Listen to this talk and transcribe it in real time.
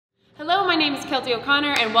my name is Keltie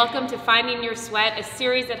O'Connor and welcome to Finding Your Sweat, a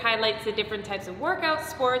series that highlights the different types of workouts,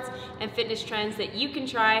 sports, and fitness trends that you can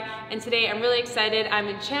try. And today I'm really excited. I'm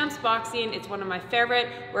in Champs Boxing. It's one of my favorite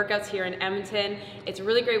workouts here in Edmonton. It's a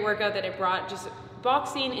really great workout that it brought just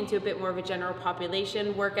boxing into a bit more of a general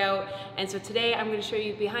population workout. And so today I'm going to show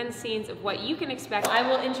you behind the scenes of what you can expect. I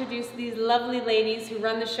will introduce these lovely ladies who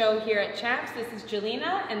run the show here at Champs. This is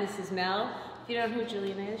Jelena and this is Mel. If you don't know who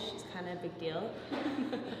Jelena is, she's kind of a big deal.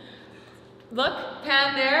 Look,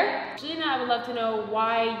 pan there. Jelena, I would love to know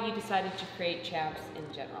why you decided to create Champs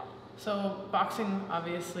in general. So boxing,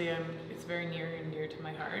 obviously, it's very near and dear to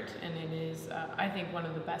my heart, and it is, I think, one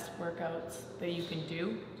of the best workouts that you can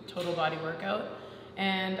do, total body workout.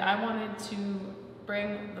 And I wanted to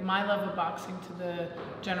bring my love of boxing to the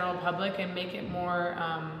general public and make it more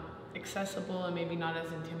accessible and maybe not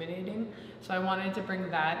as intimidating. So I wanted to bring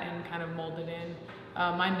that and kind of mold it in.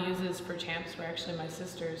 My muses for Champs were actually my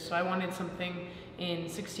sisters, so I wanted something. In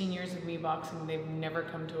 16 years of me boxing, they've never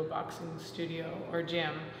come to a boxing studio or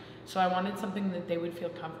gym, so I wanted something that they would feel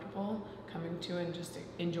comfortable coming to and just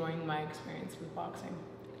enjoying my experience with boxing.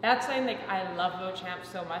 That's something like I love about Champs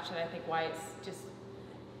so much, and I think why it's just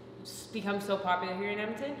become so popular here in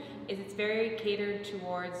Edmonton is it's very catered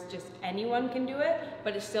towards just anyone can do it,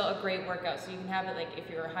 but it's still a great workout. So you can have it like if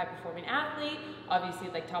you're a high performing athlete, obviously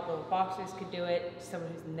like top level boxers could do it,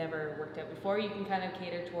 someone who's never worked out before, you can kind of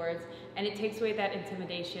cater towards, and it takes away that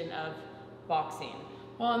intimidation of boxing.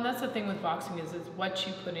 Well, and that's the thing with boxing is what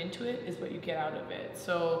you put into it is what you get out of it.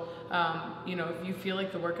 So, you know, if you feel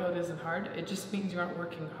like the workout isn't hard, it just means you aren't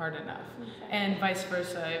working hard enough. Okay. And vice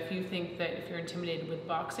versa, if you think that if you're intimidated with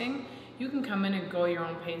boxing, you can come in and go your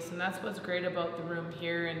own pace. And that's what's great about the room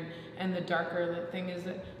here and the darker thing is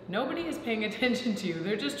that nobody is paying attention to you.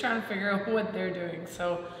 They're just trying to figure out what they're doing.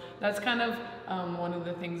 So that's kind of one of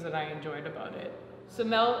the things that I enjoyed about it. So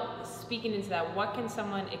Mel, speaking into that, what can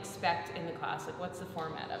someone expect in the class? Like, what's the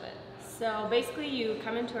format of it? So basically you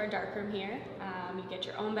come into our dark room here, you get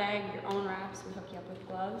your own bag, your own wraps, we hook you up with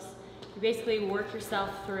gloves. You basically work yourself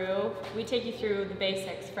through, we take you through the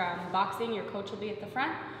basics from boxing, your coach will be at the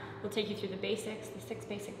front. We'll take you through the basics, the 6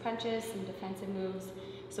 basic punches, some defensive moves.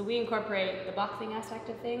 So we incorporate the boxing aspect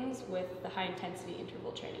of things with the high intensity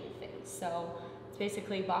interval training of things. So it's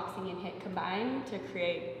basically boxing and HIIT combined to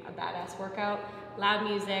create a badass workout. Loud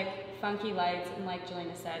music, funky lights, and like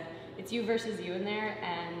Jelena said, it's you versus you in there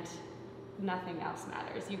and nothing else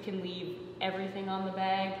matters. You can leave everything on the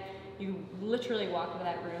bag. You literally walk into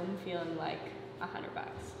that room feeling like $100.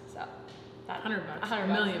 So that, $100, $100.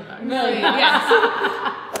 $1 million.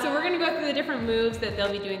 Yes. So we're gonna go through the different moves that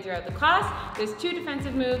they'll be doing throughout the class. There's 2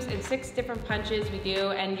 defensive moves and 6 different punches we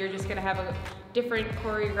do, and you're just gonna have a different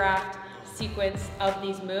choreographed sequence of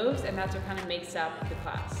these moves, and that's what kind of makes up the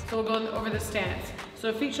class. So we'll go over the stance.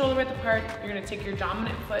 So feet shoulder width apart, you're gonna take your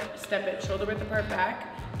dominant foot, step it shoulder width apart back,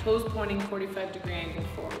 toes pointing 45-degree angle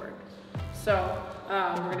forward. So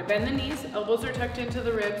we're gonna bend the knees, elbows are tucked into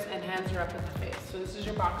the ribs, and hands are up at the face. So this is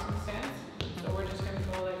your boxing stance. So we're just gonna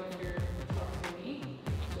go like if you're boxing knee.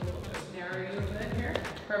 So we'll just narrow you a bit here.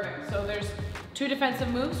 Perfect. So there's 2 defensive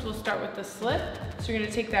moves. We'll start with the slip. So you're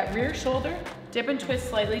gonna take that rear shoulder, dip and twist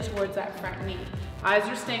slightly towards that front knee. Eyes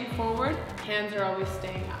are staying forward, hands are always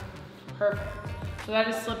staying up. Perfect. So that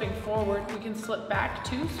is slipping forward. We can slip back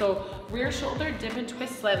too. So rear shoulder, dip and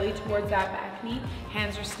twist slightly towards that back knee,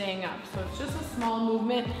 hands are staying up. So it's just a small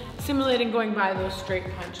movement, simulating going by those straight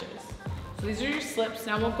punches. So these are your slips.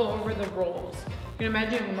 Now we'll go over the rolls. You're gonna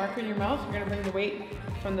imagine a marker in your mouth. You're gonna bring the weight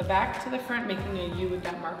from the back to the front, making a U with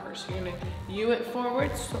that marker. So you're gonna U it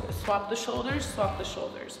forward, swap the shoulders, swap the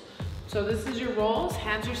shoulders. So this is your rolls,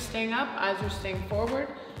 hands are staying up, eyes are staying forward.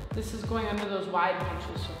 This is going under those wide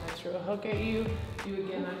punches. So if I throw a hook at you, you would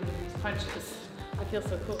get under these punches. I feel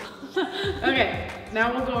so cool. Okay,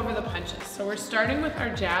 now we'll go over the punches. So we're starting with our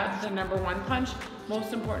jab, the #1 punch,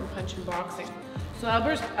 most important punch in boxing. So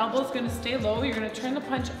elbow's gonna stay low. You're gonna turn the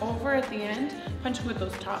punch over at the end, punching with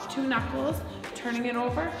those top 2 knuckles, turning it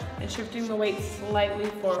over and shifting the weight slightly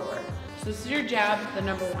forward. So this is your jab, the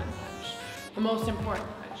 #1 punch, the most important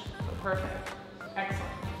punch. So perfect,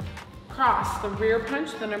 excellent. Cross, the rear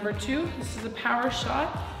punch, the #2. This is a power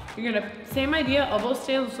shot. You're gonna, same idea, elbow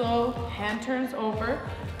stays low, hand turns over,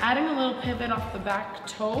 adding a little pivot off the back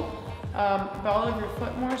toe, ball of your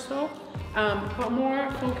foot more so, but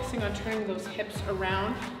more focusing on turning those hips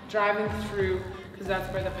around, driving through, because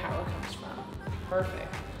that's where the power comes from.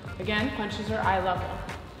 Perfect. Again, punches are eye level.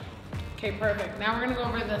 Okay, perfect. Now we're gonna go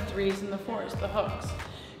over the 3s and the 4s, the hooks.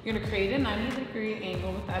 You're gonna create a 90-degree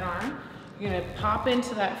angle with that arm. You're gonna pop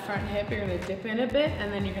into that front hip, you're gonna dip in a bit,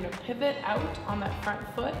 and then you're gonna pivot out on that front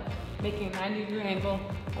foot, making a 90-degree angle,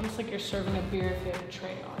 almost like you're serving a beer if you have a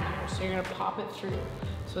tray on here. So you're gonna pop it through.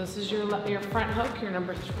 So this is your front hook, your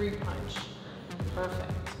number 3 punch.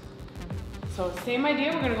 Perfect. So same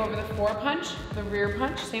idea, we're gonna go over the 4 punch, the rear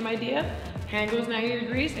punch, same idea. Hand goes 90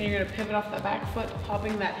 degrees, and you're gonna pivot off the back foot,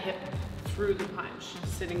 popping that hip through the punch,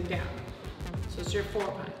 sitting down. So it's your 4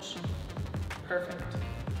 punch. Perfect.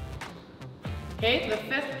 Okay, the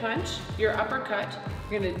 5th punch, your uppercut,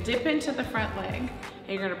 you're gonna dip into the front leg,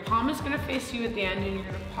 and palm is gonna face you at the end, and you're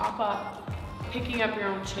gonna pop up, picking up your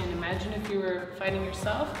own chin. Imagine if you were fighting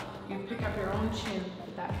yourself, you'd pick up your own chin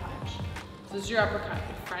with that punch. So this is your uppercut,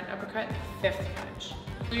 your front uppercut, 5th punch.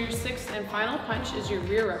 So your 6th and final punch is your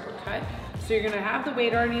rear uppercut. So you're gonna have the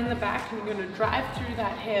weight already in the back, and you're gonna drive through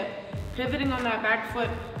that hip, pivoting on that back foot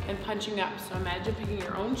and punching up. So imagine picking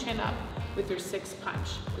your own chin up with your 6th punch.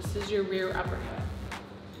 This is your rear uppercut.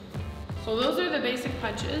 So those are the basic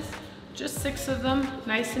punches, just 6 of them,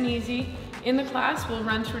 nice and easy. In the class, we'll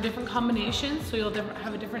run through different combinations, so you'll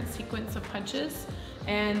have a different sequence of punches,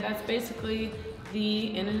 and that's basically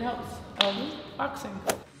the in and outs of boxing.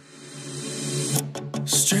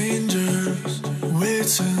 Strangers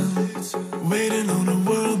waiting on a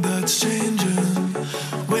world that's changing,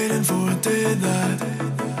 waiting for a day that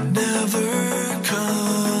never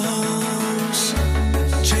comes,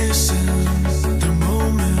 chasing the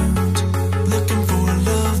moment, looking for a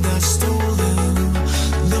love that's stolen,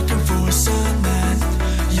 looking for a sign that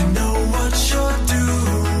you know what you're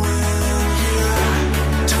doing.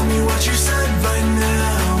 Yeah. Tell me what you said right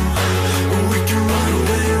now. We can run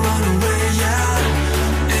away,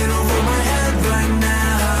 yeah. Ain't over my head right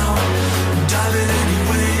now. Diving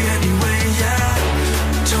anyway, yeah.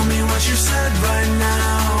 Tell me what you said right now.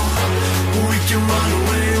 We can run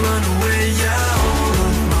away, yeah. All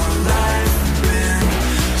of my life been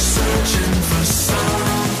searching for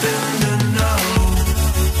something to know.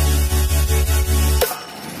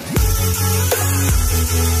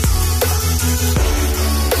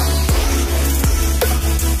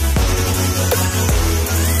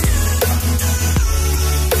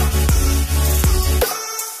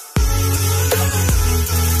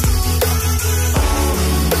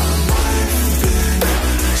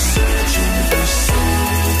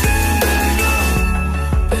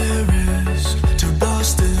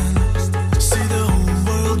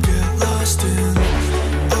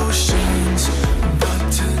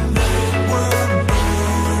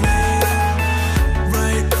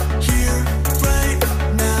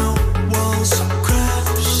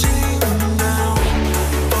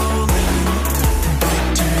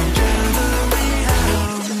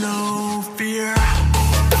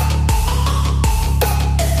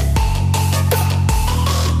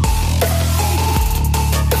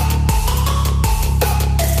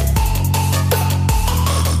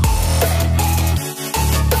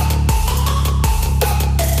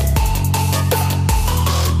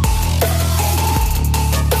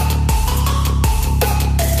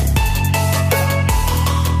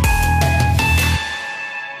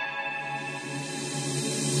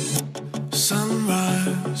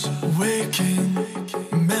 Sunrise, waking,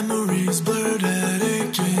 memories blurred and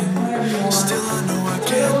aching. Still I know I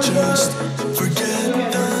can't just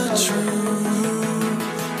forget the truth.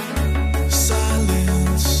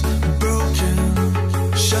 Silence, broken,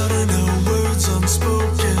 shouting out words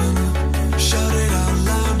unspoken. Shout it out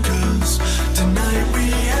loud, 'cause tonight we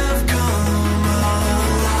have come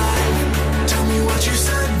alive. Tell me what you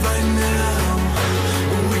said right now.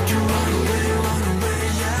 We can run away,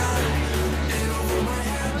 yeah.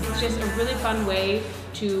 Just a really fun way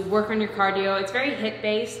to work on your cardio. It's very hip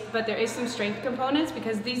based, but there is some strength components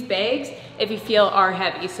because these bags, if you feel, are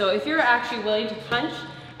heavy. So if you're actually willing to punch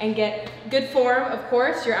and get good form, of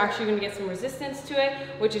course, you're actually gonna get some resistance to it,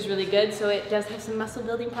 which is really good. So it does have some muscle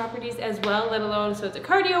building properties as well, let alone, so it's a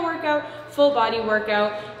cardio workout, full body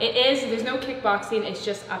workout. There's no kickboxing, it's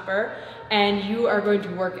just upper. And you are going to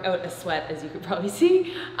work out a sweat, as you could probably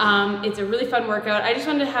see. It's a really fun workout. I just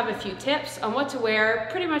wanted to have a few tips on what to wear,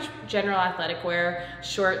 pretty much general athletic wear,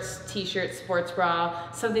 shorts, t-shirts, sports bra,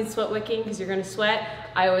 something sweat wicking because you're gonna sweat.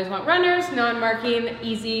 I always want runners, non-marking,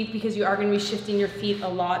 easy, because you are gonna be shifting your feet a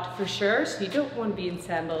lot. hot for sure, so you don't want to be in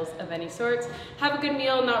sandals of any sorts. Have a good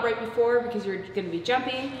meal, not right before, because you're going to be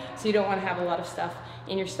jumping, so you don't want to have a lot of stuff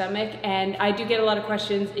in your stomach. And I do get a lot of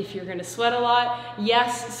questions if you're going to sweat a lot.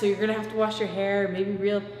 Yes, so you're going to have to wash your hair, maybe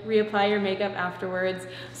reapply your makeup afterwards.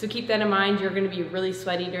 So keep that in mind. You're going to be really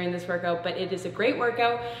sweaty during this workout, but it is a great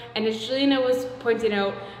workout. And as Jelena was pointing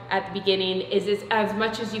out at the beginning, is it's as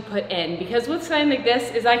much as you put in. Because what's fine like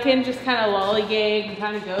this is I can just kind of lollygag and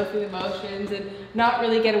kind of go through the motions and not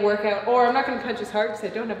really get a workout, or I'm not going to punch as hard because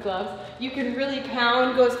I don't have gloves. You can really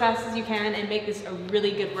pound, go as fast as you can, and make this a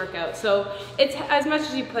really good workout. So it's as much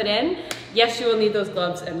as you put in. Yes, you will need those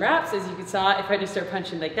gloves and wraps. As you saw, if I just start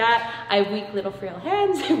punching like that, I have weak little frail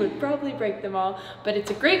hands. I would probably break them all, but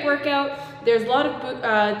it's a great workout. There's a lot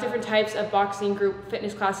of different types of boxing group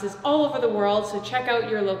fitness classes all over the world, so check out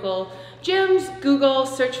your local gyms, Google,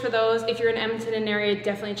 search for those. If you're in Edmonton and area,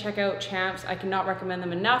 definitely check out Champs. I cannot recommend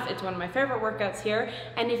them enough. It's one of my favorite workouts here.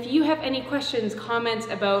 And if you have any questions, comments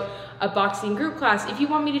about a boxing group class, if you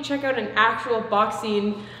want me to check out an actual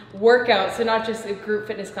boxing workout, so not just a group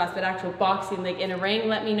fitness class, but actual boxing, like in a ring,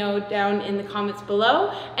 let me know down in the comments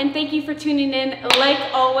below. And thank you for tuning in, like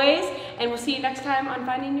always, and we'll see you next time on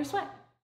Finding Your Sweat.